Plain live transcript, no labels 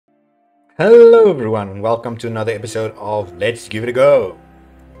Hello everyone and welcome to another episode of Let's Give It a Go.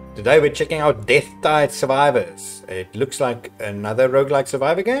 Today we're checking out Deathtide Survivors. It looks like another roguelike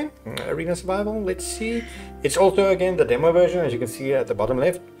survivor game, arena survival. Let's see. It's also again the demo version, as you can see at the bottom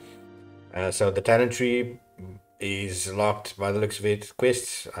left. So the talent tree is locked by the looks of it.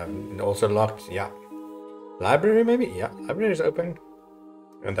 Quests also locked. Yeah. Library maybe? Yeah, library is open.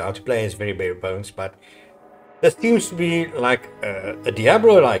 And the how to play is very bare bones, but this seems to be like a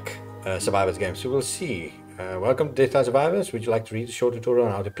Diablo-like survivors game, so we'll see. Welcome to Deathtide Survivors. Would you like to read a short tutorial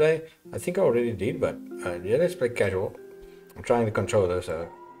on how to play? I think I already did, but yeah, let's play casual. I'm trying the controller, so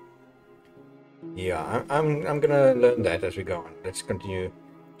yeah, I'm gonna learn that as we go on. Let's continue.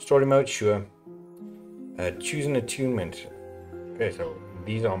 Story mode, sure. Choose an attunement. Okay, so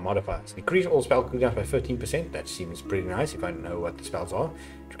these are modifiers. Decrease all spell cooldowns by 15%. That seems pretty nice if I know what the spells are.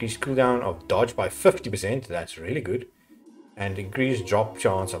 Decrease cooldown of dodge by 50%. That's really good. And increase drop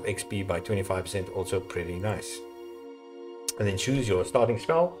chance of XP by 25%. Also pretty nice. And then choose your starting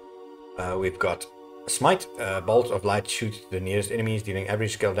spell. We've got Smite. Bolt of light shoots the nearest enemies, dealing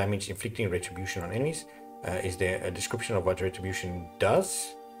average scale damage, inflicting retribution on enemies. Is there a description of what retribution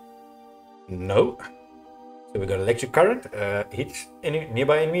does? No. So we got electric current, hits any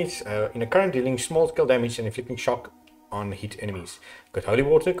nearby enemies in a current, dealing small scale damage and inflicting shock on hit enemies. Got holy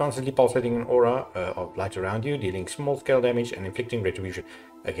water, constantly pulsating an aura of light around you, dealing small scale damage and inflicting retribution.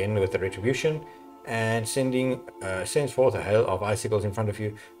 Again with the retribution, and sends forth a hail of icicles in front of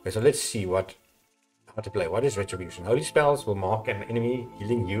you. Okay, so let's see how to play. What is retribution? Holy spells will mark an enemy,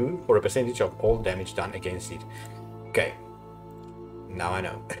 healing you for a percentage of all damage done against it. Okay, now I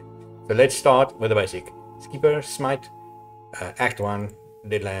know. So let's start with the basic. Skipper, Smite, Act 1,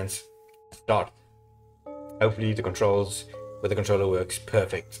 Deadlands, start. Hopefully the controls with the controller works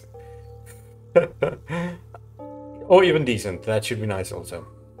perfect. Or even decent, that should be nice also.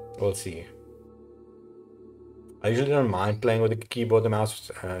 We'll see. I usually don't mind playing with the keyboard and mouse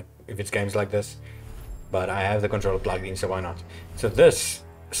if it's games like this, but I have the controller plugged in, so why not? So this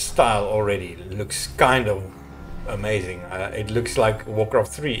style already looks kind of amazing. It looks like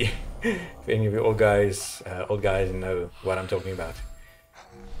Warcraft 3. If any of you old guys know what I'm talking about.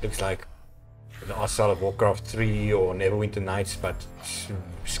 Looks like the art style of Warcraft 3 or Neverwinter Nights, but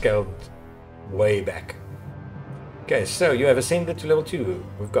scaled way back. Okay, so you have ascended to level 2.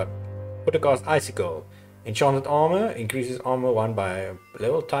 We've got Puttercast Icicle. Enchanted Armor increases armor 1 by a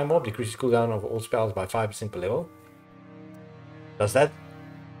level. Time Warp decreases cooldown of all spells by 5% per level. Does that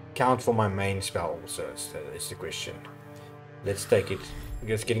count for my main spell also? So that's the question. Let's take it.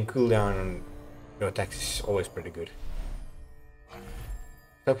 Because getting cooldown on your attacks is always pretty good.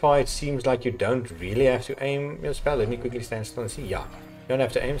 So far it seems like you don't really have to aim your spell. Let me quickly stand still and see. Yeah, you don't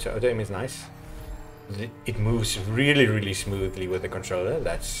have to aim, so auto aim is nice. It moves really smoothly with the controller.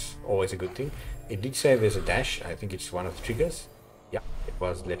 That's always a good thing. It did say there's a dash. I think it's one of the triggers. Yeah, it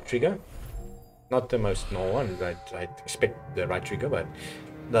was left trigger. Not the most normal one. I'd expect the right trigger, but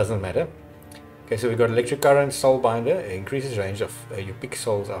doesn't matter. Okay, so we've got electric current, soul binder. It increases range of you pick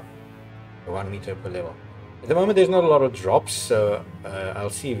souls up 1 meter per level. At the moment there's not a lot of drops, so I'll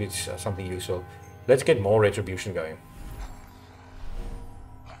see if it's something useful. Let's get more retribution going.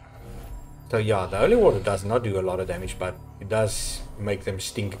 So yeah, the holy water does not do a lot of damage, but it does make them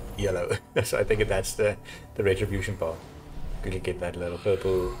stink yellow. So I think that's the retribution part. Quickly get that little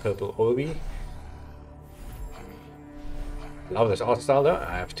purple orby. Love this art style though.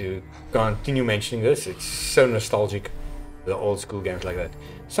 I have to continue mentioning this. It's so nostalgic, the old school games like that.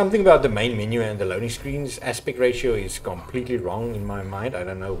 Something about the main menu and the loading screens aspect ratio is completely wrong in my mind. I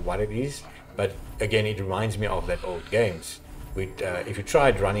don't know what it is, but again it reminds me of that old games. If you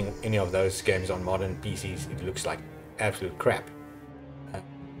tried running any of those games on modern PCs, it looks like absolute crap.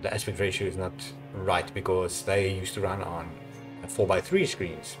 The aspect ratio is not right because they used to run on 4:3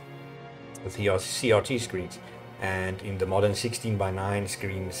 screens with CRT screens. And in the modern 16:9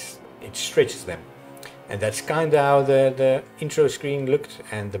 screens, it stretches them. And that's kind of how the intro screen looked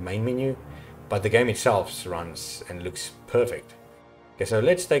and the main menu, but the game itself runs and looks perfect. Okay, so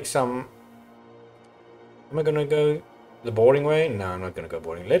let's take some... Am I gonna go the boring way? No, I'm not gonna go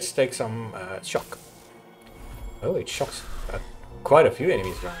boring. Let's take some shock. Oh, it shocks quite a few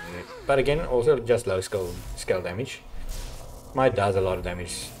enemies around it. But again, also just low scale damage. Smite does a lot of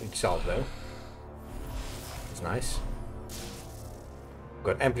damage itself though. Nice.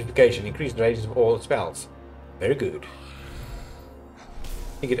 Got amplification, increased ranges of all spells. Very good.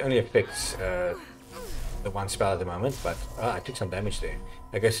 I think it only affects the one spell at the moment, but I took some damage there.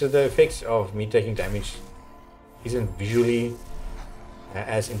 Okay, so the effects of me taking damage isn't visually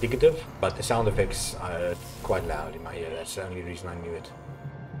as indicative, but the sound effects are quite loud in my ear. That's the only reason I knew it.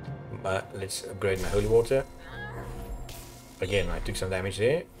 Let's upgrade my holy water. Again, I took some damage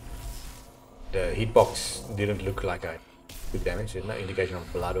there. The hitbox didn't look like I took damage. There's no indication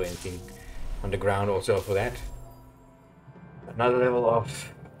of blood or anything on the ground also for that. Another level of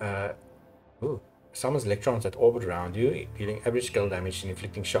summons electrons that orbit around you, dealing average scale damage and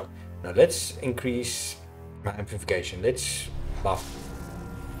inflicting shock. Now let's increase my amplification. Let's buff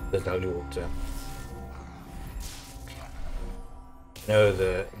this holy water. No,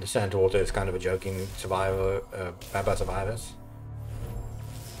 the sand water is kind of a joking survivor, Baba Survivors,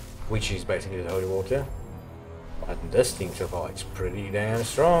 which is basically the holy water. But this thing so far, it's pretty damn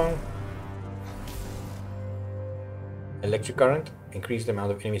strong. Electric current, increase the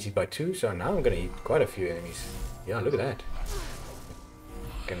amount of enemies hit by 2, so now I'm gonna hit quite a few enemies. Yeah, look at that.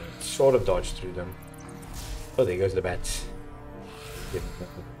 Can sort of dodge through them. Oh, there goes the bats.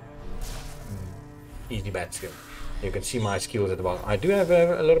 Easy bat skill. You can see my skills at the bottom. I do have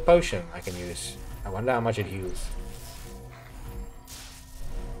a lot of potion I can use. I wonder how much it heals.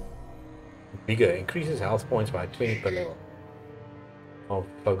 Bigger, increases health points by 20 per level. I'll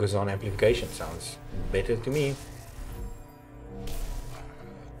focus on amplification, sounds better to me.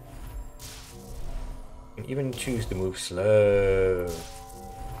 You can even choose to move slow.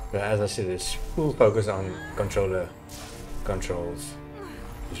 But as I said, it's full focus on controller controls.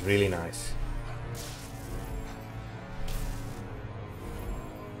 It's really nice.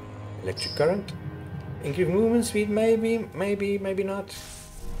 Electric current, increase movement speed, maybe not.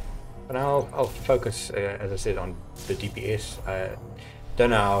 But now I'll focus, as I said, on the DPS. I don't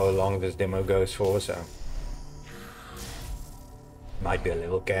know how long this demo goes for, so might be a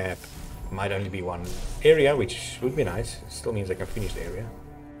level cap, might only be one area, which would be nice. It still means I can finish the area.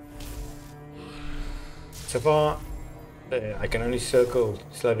 So far, I can only circle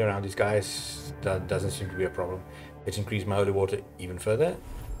slowly around these guys. That doesn't seem to be a problem. Let's increase my holy water even further.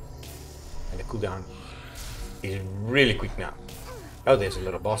 And the cooldown is really quick now. Oh, there's a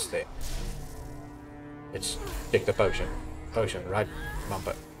little boss there. Let's take the potion. Potion, right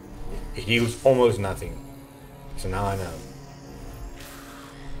bumper. It heals almost nothing. So now I know.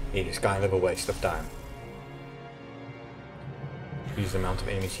 It is kind of a waste of time. Increase the amount of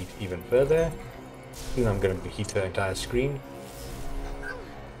enemies hit even further. And I'm going to hit the entire screen.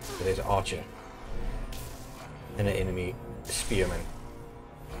 So there's an archer. And an enemy spearman.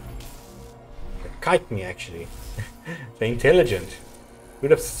 Kite me actually. They're intelligent. Who'd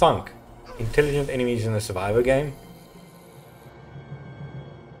have thunk? Intelligent enemies in a survivor game.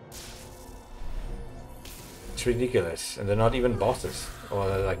 It's ridiculous. And they're not even bosses. Or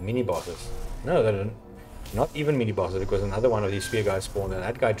they're like mini bosses. No, they're not even mini bosses, because another one of these spear guys spawned and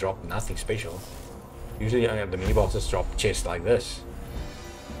that guy dropped nothing special. Usually the mini bosses drop chests like this.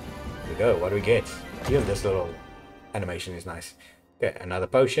 There we go, what do we get? Even this little animation is nice. Okay, another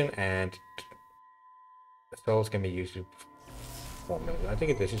potion, and souls can be used to form them. I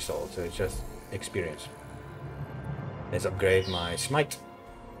think this is soul, so it's just experience. Let's upgrade my smite.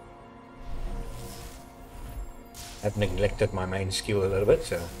 I've neglected my main skill a little bit,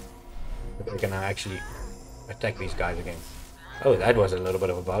 so we can now actually attack these guys again. Oh, that was a little bit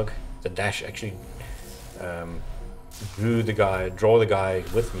of a bug. The dash actually draw the guy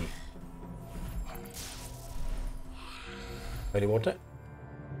with me. Holy water.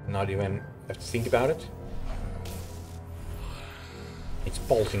 Not even have to think about it. It's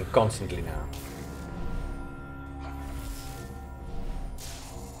pulsing constantly now.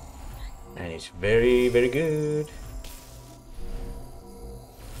 And it's very, very good.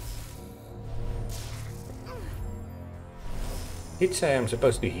 Did say I'm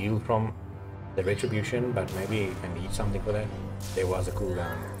supposed to heal from the retribution, but maybe I need something for that. There was a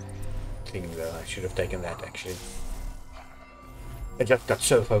cooldown thing though. I should have taken that actually. I just got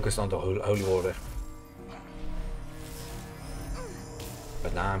so focused on the holy water.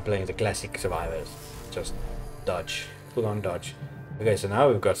 But now I'm playing the classic survivors. Just dodge, full on dodge. Okay, so now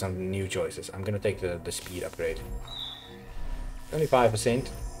we've got some new choices. I'm gonna take the speed upgrade. Only 5%,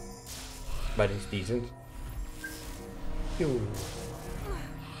 but it's decent. Phew.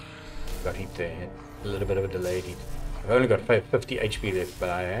 Got hit there, a little bit of a delayed hit. I've only got 50 HP left, but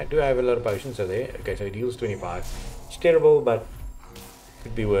I do have a lot of potions, so there. Okay, so it heals 25. It's terrible, but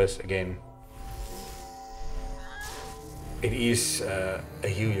could be worse again. It is a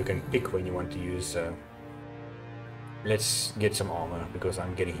heal you can pick when you want to use. Let's get some armor, because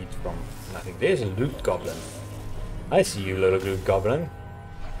I'm getting hit from nothing. There's a loot goblin. I see you, little loot goblin.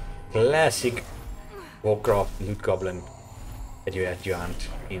 Classic Warcraft loot goblin that you had to hunt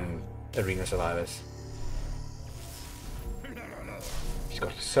in Arena Survivors. He's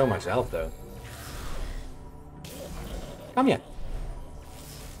got so much health though. Come here.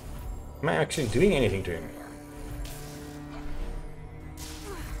 Am I actually doing anything to him?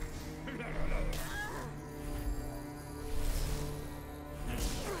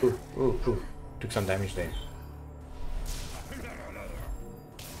 Ooh, ooh, ooh. Took some damage there.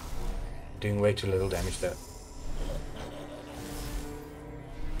 Doing way too little damage there.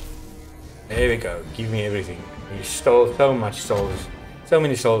 There we go. Give me everything. You stole so much souls. So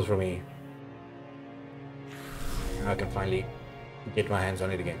many souls from me. Now I can finally get my hands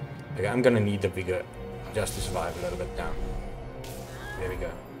on it again. Okay, I'm gonna need the vigor just to survive a little bit now. There we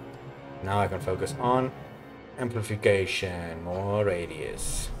go. Now I can focus on amplification, more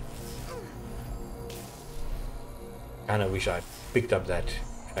radius. Kinda wish I picked up that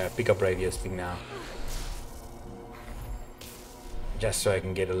pickup radius thing now. Just so I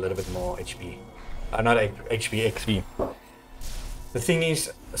can get a little bit more HP. Not HP, XP. The thing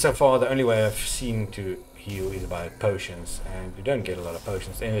is, so far the only way I've seen to heal is by potions, and you don't get a lot of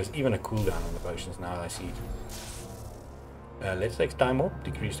potions, and there's even a cooldown on the potions now I see it. Let's take time off,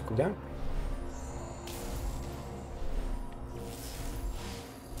 decrease the cooldown.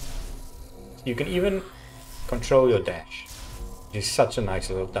 You can even control your dash, which is such a nice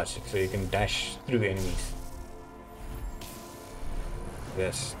little touch, so you can dash through enemies.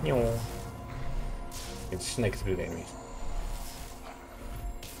 Yes, you can snake through the enemies.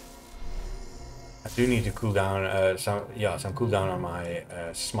 I do need to cool down some cooldown on my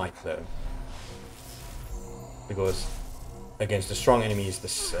smite though, because against the strong enemies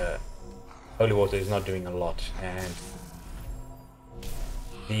this holy water is not doing a lot, and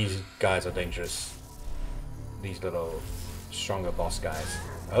these guys are dangerous. These little stronger boss guys.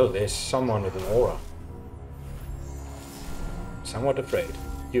 Oh, there's someone with an aura. Somewhat afraid.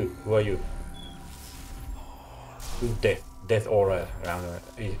 You, who are you? Who's death aura around her.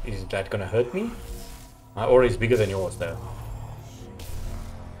 Is that gonna hurt me? My aura is bigger than yours though.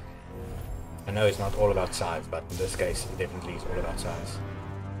 I know it's not all about size, but in this case it definitely is all about size.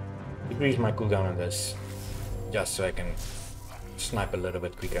 Decrease my cooldown on this, just so I can snipe a little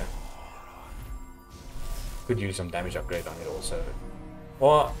bit quicker. Could use some damage upgrade on it also.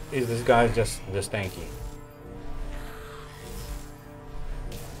 Or is this guy just this tanky?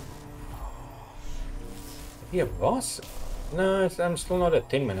 Is he a boss? No, I'm still not at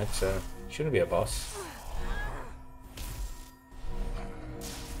 10 minutes, so shouldn't be a boss.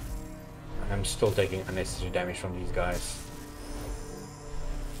 I'm still taking unnecessary damage from these guys.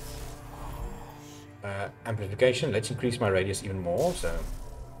 Amplification, let's increase my radius even more, so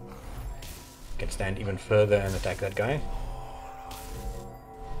I can stand even further and attack that guy.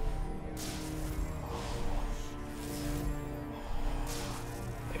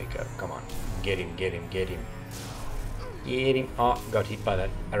 There you go, come on. Get him, get him, get him. Get him. Oh, got hit by that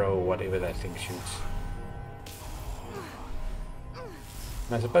arrow or whatever that thing shoots.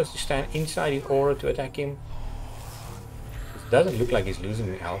 Am I supposed to stand inside his aura to attack him? It doesn't look like he's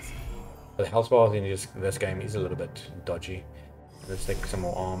losing health. But the health bar in this game is a little bit dodgy. Let's take some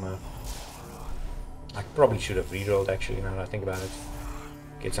more armor. I probably should have rerolled actually, now that I think about it.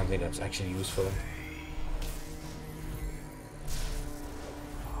 Get something that's actually useful.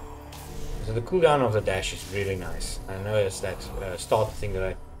 So the cooldown of the dash is really nice. I noticed that start thing that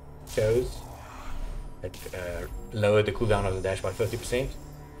I chose. It lowered the cooldown of the dash by 50%.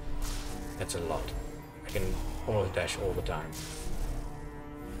 That's a lot. I can almost dash all the time.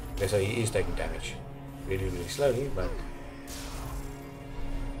 Okay, so he is taking damage. Really, really slowly, but...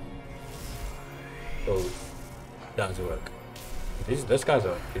 Oh, down to work. These guys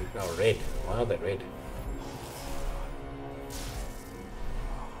are red. Why are they red?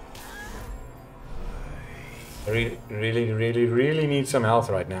 I really need some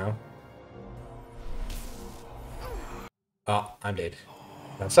health right now. Oh, I'm dead.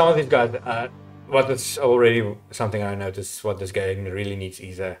 Now, some of these guys, what is already something I noticed, what this game really needs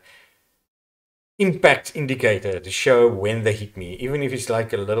is a impact indicator to show when they hit me. Even if it's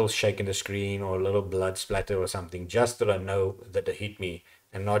like a little shake in the screen or a little blood splatter or something, just so I know that they hit me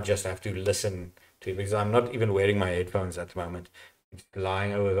and not just have to listen to it, because I'm not even wearing my headphones at the moment. It's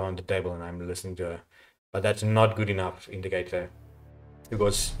lying over on the table and I'm listening to her. But that's not good enough indicator,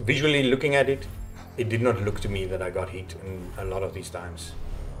 because visually looking at it, it did not look to me that I got hit in a lot of these times,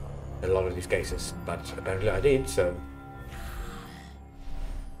 a lot of these cases, but apparently I did. So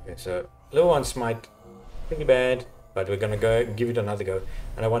okay, so level 1 smite, pretty bad, but we're gonna go give it another go,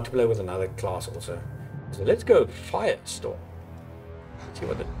 and I want to play with another class also. So let's go Firestorm. Let's see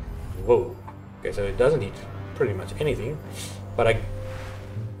what the whoa. Okay, so it doesn't hit pretty much anything, but I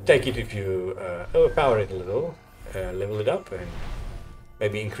take it if you overpower it a little, level it up, and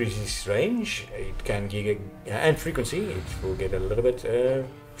maybe increase its range. It can give and frequency. It will get a little bit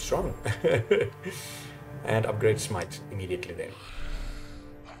strong. And upgrade smite immediately then.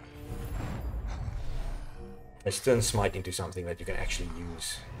 Let's turn smite into something that you can actually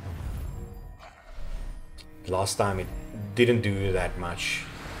use. Last time it didn't do that much.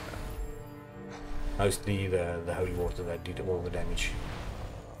 Mostly the holy water that did all the damage.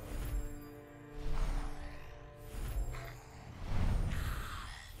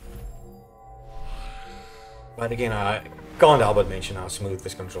 But again, I can't help but mention how smooth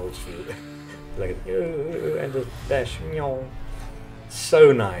this controls feel. Like, and the dash,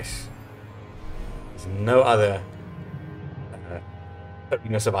 so nice. There's no other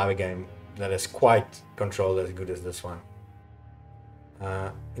arena survivor game that is quite controlled as good as this one.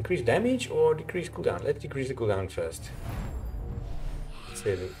 Increase damage or decrease cooldown? Let's decrease the cooldown first. Let's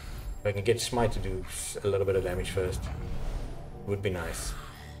see if I can get smite to do a little bit of damage first. Would be nice.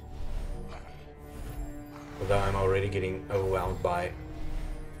 Although I'm already getting overwhelmed by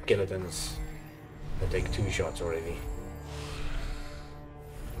skeletons that take 2 shots already.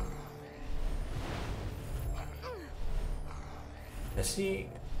 I see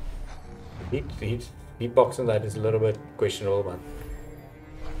the hitbox on that is a little bit questionable, but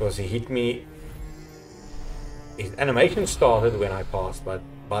because he hit me, his animation started when I passed, but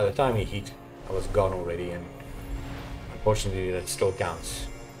by the time he hit, I was gone already, and unfortunately that still counts.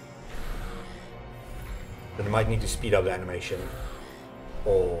 But I might need to speed up the animation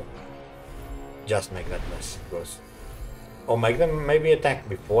or just make that miss, because, or make them maybe attack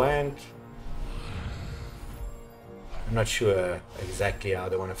beforehand. I'm not sure exactly how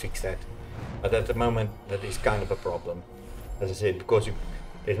they want to fix that, but at the moment that is kind of a problem, as I said, because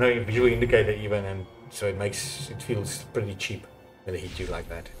there's no visual indicator even, and so it feels pretty cheap when they hit you like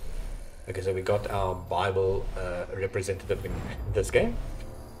that. Okay, so we got our Bible representative in this game.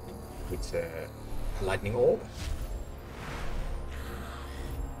 It's lightning orb,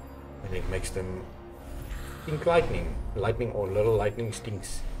 and it makes them stink lightning or little lightning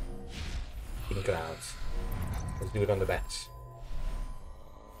stinks in clouds. Let's do it on the bats.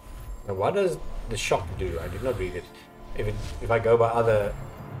 Now what does the shock do? I did not read it. If I go by other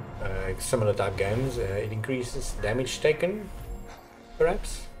similar type games, it increases damage taken,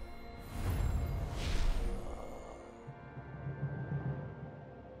 perhaps.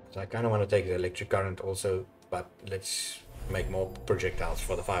 So I kind of want to take the electric current also, but let's make more projectiles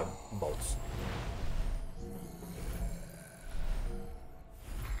for the fire bolts.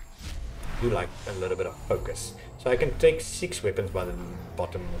 Do like a little bit of focus. So I can take 6 weapons by the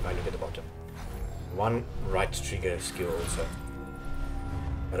bottom if I look at the bottom. 1 right trigger skill also.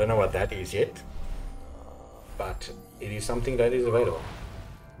 I don't know what that is yet, but it is something that is available.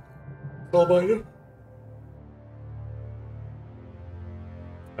 Soulbinder.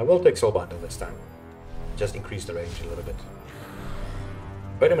 I will take Soulbinder this time. Just increase the range a little bit.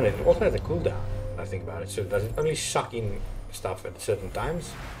 Wait a minute, it also has a cooldown, I think about it. So does it only suck in stuff at certain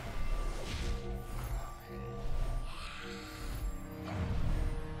times?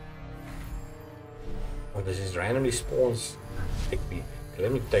 Oh, this is randomly spawns XP. Okay,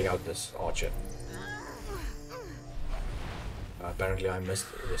 let me take out this archer. Apparently I missed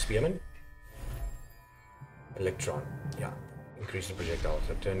the spearman. Electron, yeah. Increase the projectile,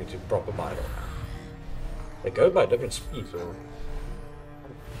 so turn into proper Bible now. They go by different speeds, or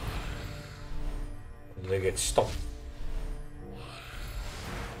they get stopped.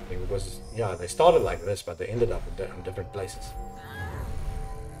 Because, yeah, they started like this, but they ended up in different places.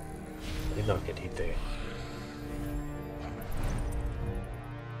 I did not get hit there.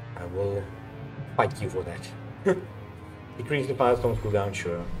 I will fight you for that. Decrease the firestorm's cooldown,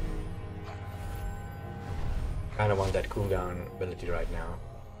 sure. Kind of want that cooldown ability right now.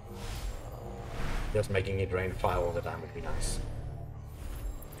 Just making it rain fire all the time would be nice.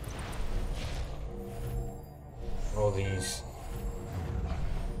 All these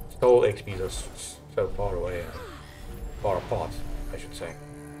soul XPs are so far away, far apart, I should say.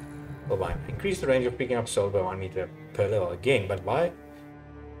 Well, by increase the range of picking up soul by 1 meter per level again, but why?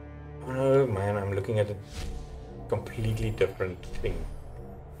 Oh man, I'm looking at a completely different thing.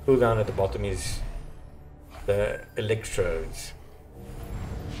 Cooldown at the bottom is the electrodes.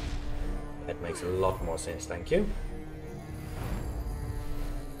 That makes a lot more sense, thank you.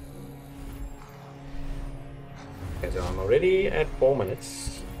 Okay, so I'm already at 4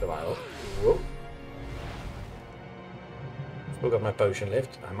 minutes survival. Whoa. Still got my potion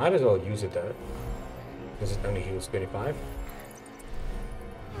left. I might as well use it though, because it only heals 25.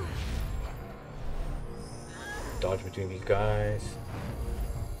 Dodge between these guys.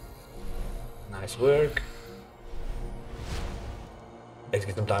 Nice work. Let's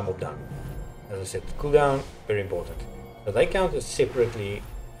get some time up done. As I said, cooldown, very important. So they count as separately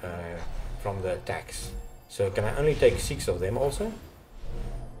from the attacks. So can I only take 6 of them also?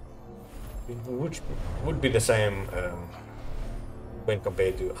 Which would be the same when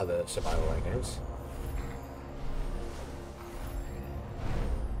compared to other survival games.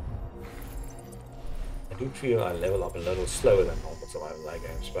 I do feel I level up a little slower than normal survival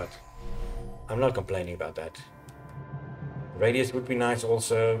games, but I'm not complaining about that. Radius would be nice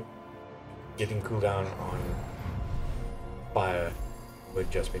also. Getting cooldown on fire would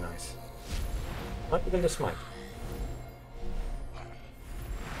just be nice. Not even the smite.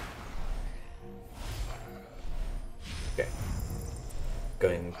 Okay.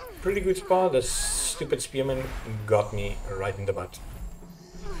 Going pretty good spot. The stupid spearman got me right in the butt.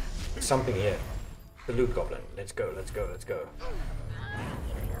 Something here. The loot goblin. Let's go, let's go, let's go.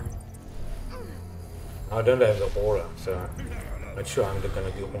 I don't have the aura, so I'm not sure I'm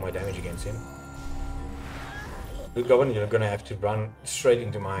gonna do all my damage against him. Loot goblin, you're gonna have to run straight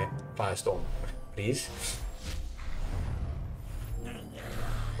into my firestorm, please.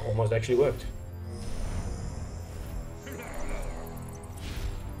 Almost actually worked.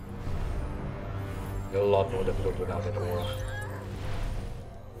 A lot more difficult without that aura.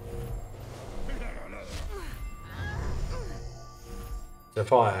 So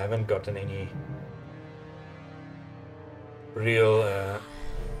far I haven't gotten any real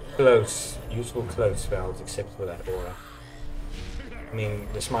useful close spells except for that aura. I mean,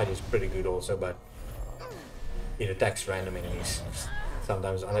 the smite is pretty good also, but it attacks random enemies.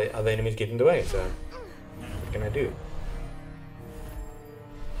 Sometimes other enemies get in the way, so what can I do?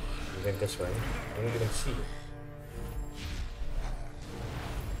 You went this way. I don't even see you.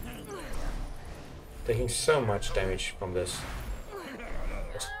 Taking so much damage from this.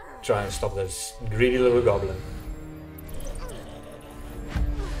 Let's try and stop this greedy little goblin.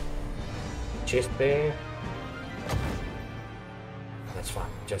 Chest there. That's fine.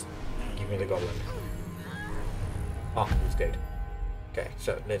 Just give me the goblin. Ah, he's dead. Okay,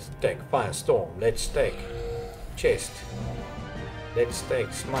 so let's take firestorm. Let's take chest. Let's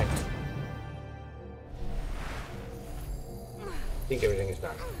take smite. I think everything is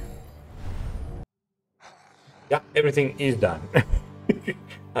done. Yeah, everything is done.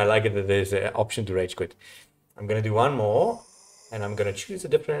 I like it that there's an option to rage quit. I'm gonna do one more, and I'm gonna choose a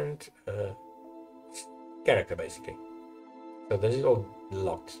different character basically. So this is all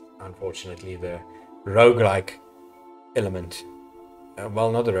locked, unfortunately. The roguelike element,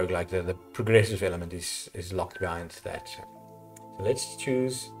 well, not the roguelike, the progressive element is locked behind that. So let's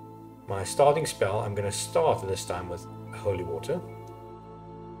choose my starting spell. I'm going to start this time with holy water.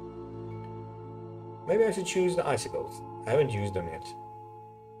 Maybe I should choose the icicles. I haven't used them yet.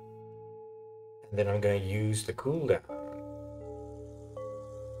 And then I'm going to use the cooldown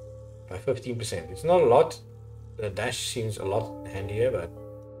by 15%. It's not a lot. The dash seems a lot handier, but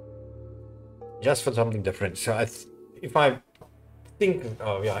just for something different. So if I think,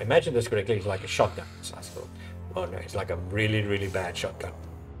 oh yeah, imagine this correctly, it's like a shotgun. So I thought, oh no, it's like a really, really bad shotgun.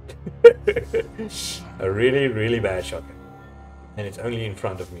 A really, really bad shotgun. And it's only in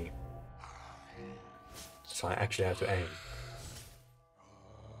front of me. So I actually have to aim.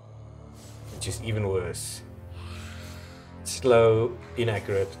 Which is even worse. Slow,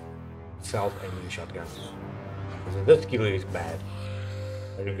 inaccurate, self-aiming shotgun. So this skill is bad.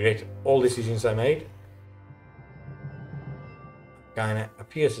 I regret all decisions I made. Kinda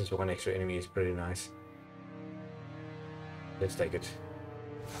appears as one extra enemy is pretty nice. Let's take it.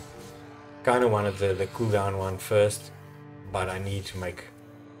 Kinda wanted the cooldown one first, but I need to make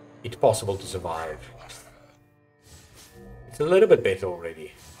it possible to survive. It's a little bit better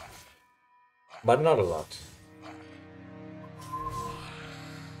already, but not a lot.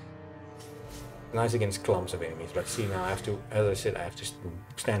 Nice against clumps of enemies, but see now I have to, as I said, I have to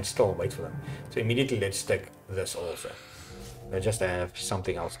stand still and wait for them. So immediately let's take this also. I just have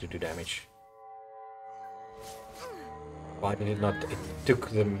something else to do damage. Why did it not? It took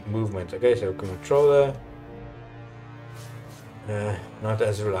the movement. Okay, so controller. Not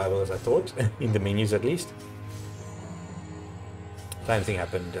as reliable as I thought, in the menus at least. Same thing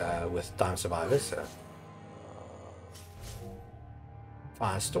happened with Time Survivors.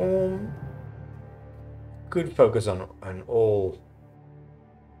 Firestorm. Could focus on an all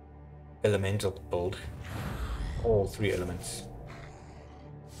elemental build. All 3 elements.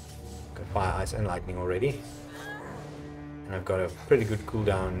 Got fire, ice and lightning already. And I've got a pretty good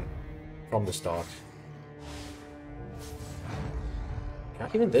cooldown from the start.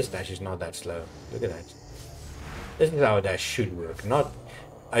 Even this dash is not that slow. Look at that. This is how a dash should work. Not.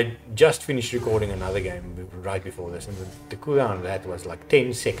 I just finished recording another game right before this, and the cooldown of that was like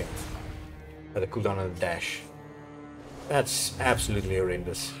 10 seconds. The cooldown of the dash. That's absolutely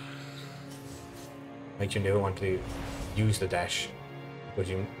horrendous. Makes you never want to use the dash,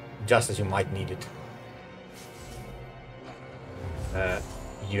 because you, just as you might need it,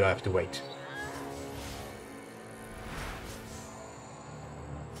 you have to wait.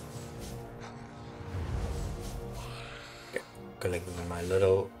 Okay, collecting my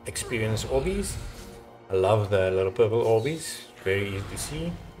little experience orbies. I love the little purple orbies, very easy to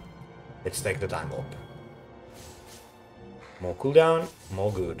see. Let's take the time warp. More cooldown,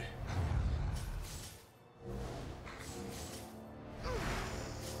 more good.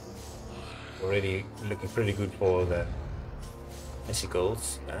 Already looking pretty good for the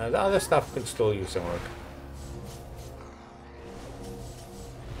icicles. The other stuff could still use some work.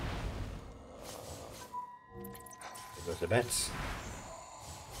 There goes the bats.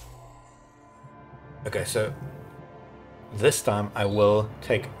 Okay, so this time I will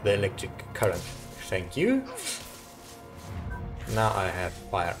take the electric current. Thank you. Now I have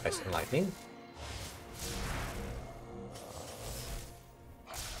fire, ice, and lightning.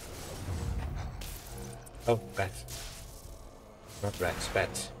 Oh, bats. Not rats,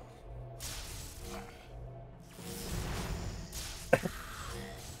 bats.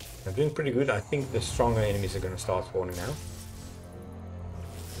 I'm doing pretty good. I think the stronger enemies are going to start spawning now.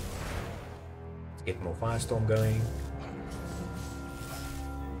 Let's get more firestorm going.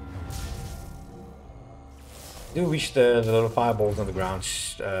 I do wish the little fireballs on the ground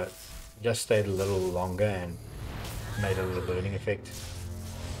just stayed a little longer and made a little burning effect.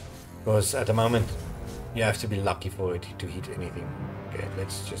 Because at the moment, you have to be lucky for it to hit anything. Okay,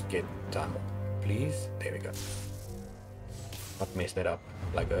 let's just get time up, please. There we go. Not mess that up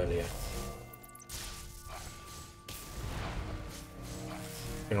like earlier.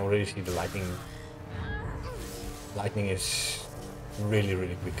 You can already see the lightning. Lightning is really,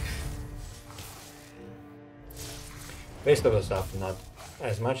 really quick. Rest of the stuff, not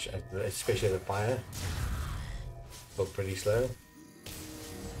as much, especially the fire. Look pretty slow.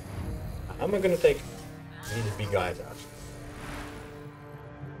 I'm gonna take these big guys out.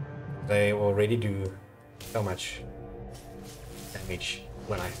 They already do so much damage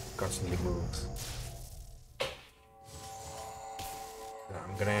when I constantly move. So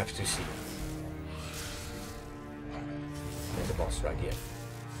I'm gonna have to see. There's a boss right here.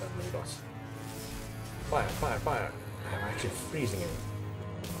 That mini boss. Fire, fire, fire. I'm actually freezing him.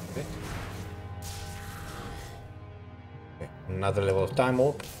 Okay. Okay. Another level of time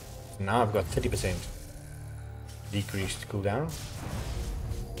warp. Now I've got 30% decreased cooldown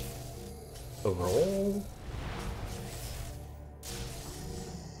overall.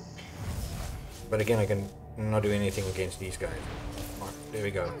 But again, I can not do anything against these guys. Right, there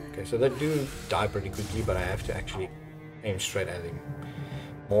we go. Okay, so they do die pretty quickly, but I have to actually aim straight at them.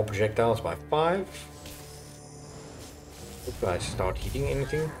 More projectiles by 5. If I start hitting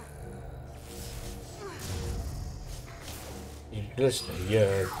anything, you listen,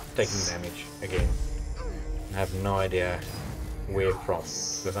 you're taking damage again. I have no idea where from,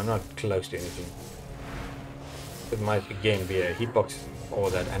 because I'm not close to anything. It might again be a hitbox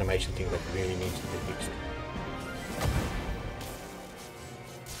or that animation thing that really needs to be fixed.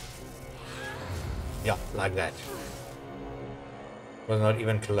 Yeah, like that. Was not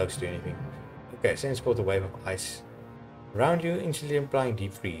even close to anything. Okay, transport a wave of ice around you, instantly applying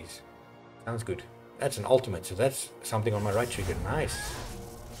deep freeze. Sounds good. That's an ultimate, so that's something on my right trigger. Nice.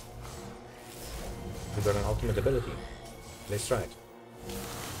 We got an ultimate ability. Let's try it.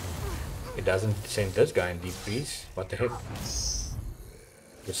 It doesn't send this guy in deep freeze. What the heck?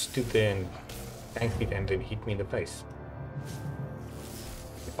 Just stood there and tanked it and then hit me in the face.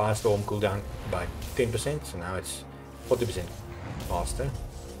 The firestorm cooldown by 10%, so now it's 40% faster.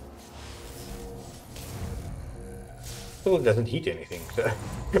 Still doesn't hit anything, so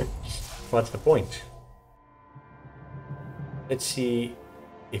what's the point? Let's see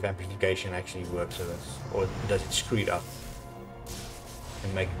if amplification actually works with us, or does it screw it up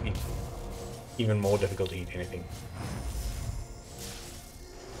and make it even more difficult to hit anything.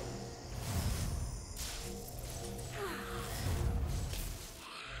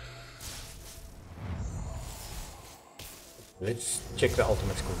 Let's check the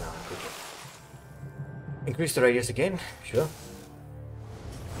ultimate cooldown quickly. Increase the radius again, sure.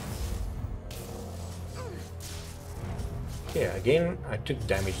 Yeah, again, I took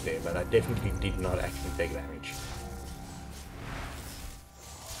damage there, but I definitely did not actually take damage.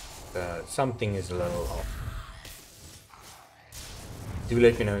 Something is a little off. Do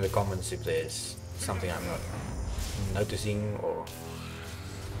let me know in the comments if there's something I'm not noticing or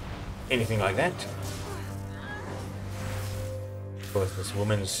anything like that. Of course, this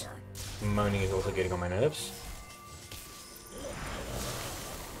woman's moaning is also getting on my nerves.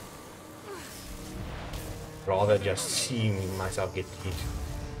 rather just seeing myself get hit.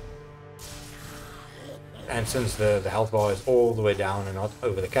 And since the health bar is all the way down and not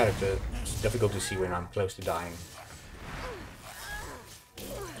over the character, it's difficult to see when I'm close to dying.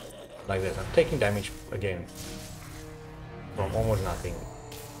 Like this, I'm taking damage again from almost nothing.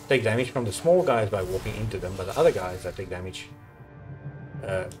 Take damage from the small guys by walking into them, but the other guys that take damage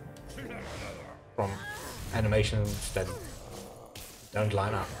from animations that don't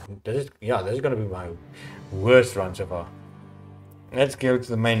line up. This is gonna be my worst run so far. Let's go to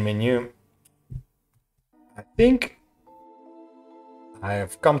the main menu. I think I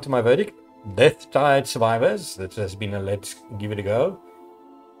have come to my verdict. Deathtide Survivors. That has been a let's give it a go.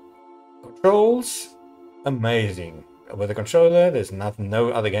 Controls, amazing. With the controller, there's no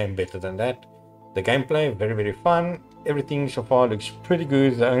other game better than that. The gameplay, very, very fun. Everything so far looks pretty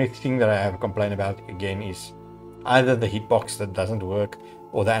good. The only thing that I have a complaint about again is either the hitbox that doesn't work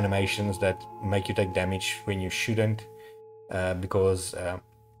or the animations that make you take damage when you shouldn't. Because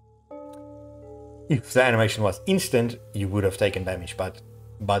if the animation was instant, you would have taken damage, but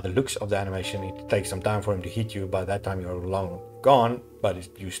by the looks of the animation, it takes some time for him to hit you. By that time, you're long gone,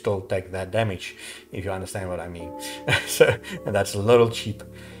 but you still take that damage, if you understand what I mean. So, and that's a little cheap,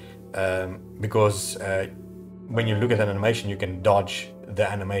 because when you look at an animation, you can dodge the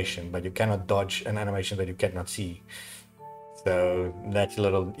animation, but you cannot dodge an animation that you cannot see. So that's a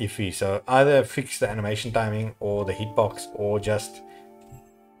little iffy. So either fix the animation timing or the hitbox, or just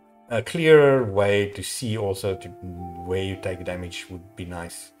a clearer way to see also to where you take damage would be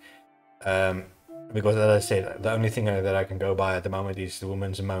nice. Because as I said, the only thing that I can go by at the moment is the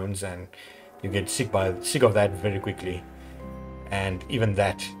woman's moans, and you get sick of that very quickly. And even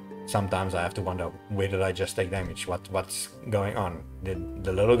that, sometimes I have to wonder, where did I just take damage? What's going on? Did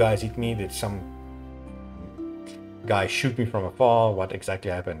the little guys hit me? Did some guy shoot me from afar? What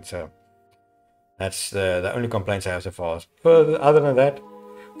exactly happened? So that's the only complaints I have so far. Other than that,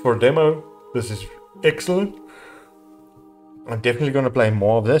 for demo, this is excellent. I'm definitely going to play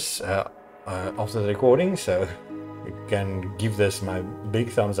more of this after the recording, so you can give this my big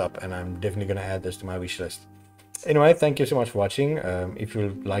thumbs up, and I'm definitely going to add this to my wish list. Anyway, thank you so much for watching. If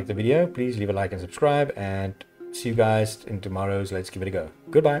you like the video, please leave a like and subscribe, and see you guys in tomorrow's Let's Give It a Go.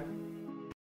 Goodbye.